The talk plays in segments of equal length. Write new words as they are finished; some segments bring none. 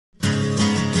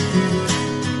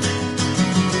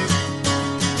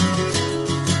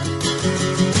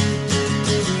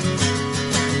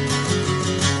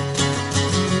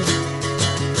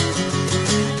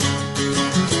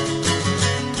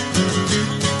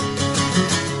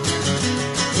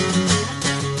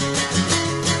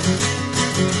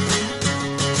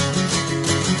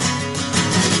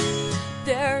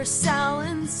They're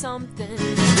selling something.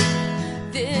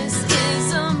 This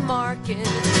is a market.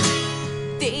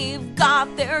 They've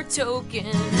got their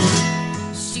token.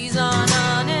 She's on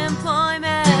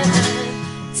unemployment.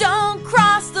 Don't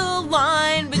cross the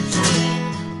line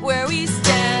between where we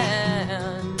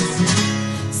stand.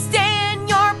 Stay in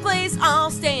your place,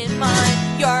 I'll stay in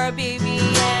mine. You're a baby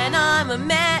and I'm a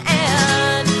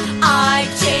man. I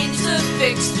changed the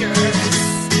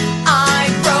fixtures. I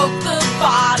broke the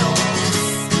bottles.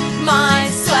 My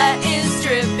sweat is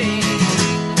dripping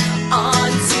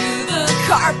onto the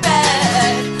carpet.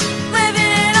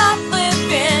 Living it up,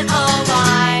 living a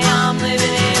lie. I'm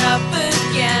living it up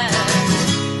again.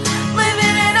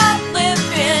 Living it up,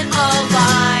 living a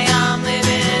lie. I'm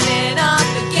living it up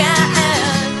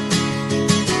again.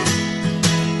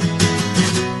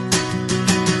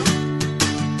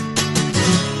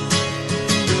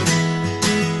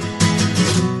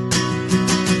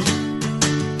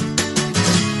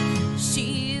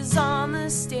 She's on the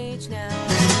stage now,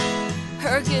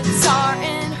 her guitar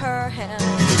in her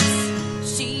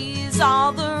hands. She's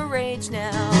all the rage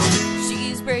now,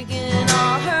 she's breaking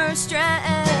all her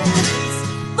strengths.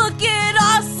 Look at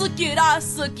us, look at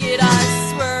us, look at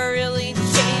us. We're really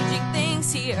changing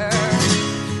things here.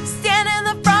 Stand in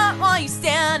the front while you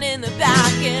stand in the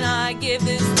back. And I give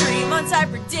this 3 months, I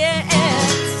predict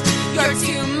your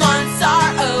 2 months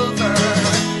are over.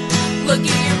 Look at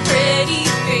your pretty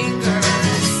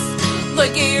fingers,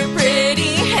 look at your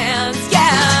pretty hands.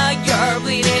 Yeah, you're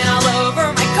bleeding all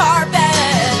over my carpet.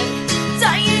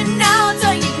 Don't you know,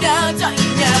 don't you know, don't you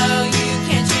know, you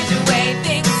can't change the way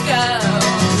things go.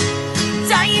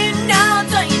 Don't you know,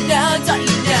 don't you know, don't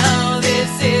you know,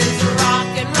 this is a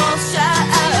rock and roll show.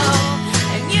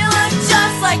 And you look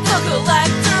just like a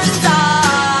collector's doll.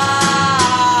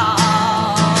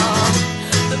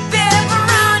 The bib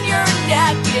around your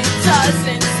neck, it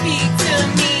doesn't speak to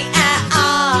me at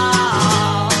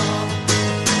all.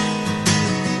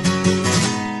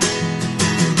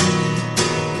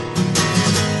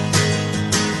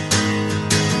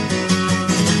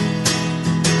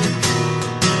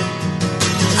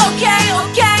 Okay,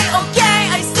 okay, okay,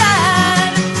 I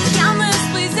said, can this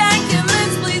please end, can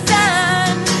this please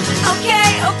end? Okay,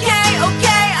 okay,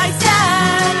 okay,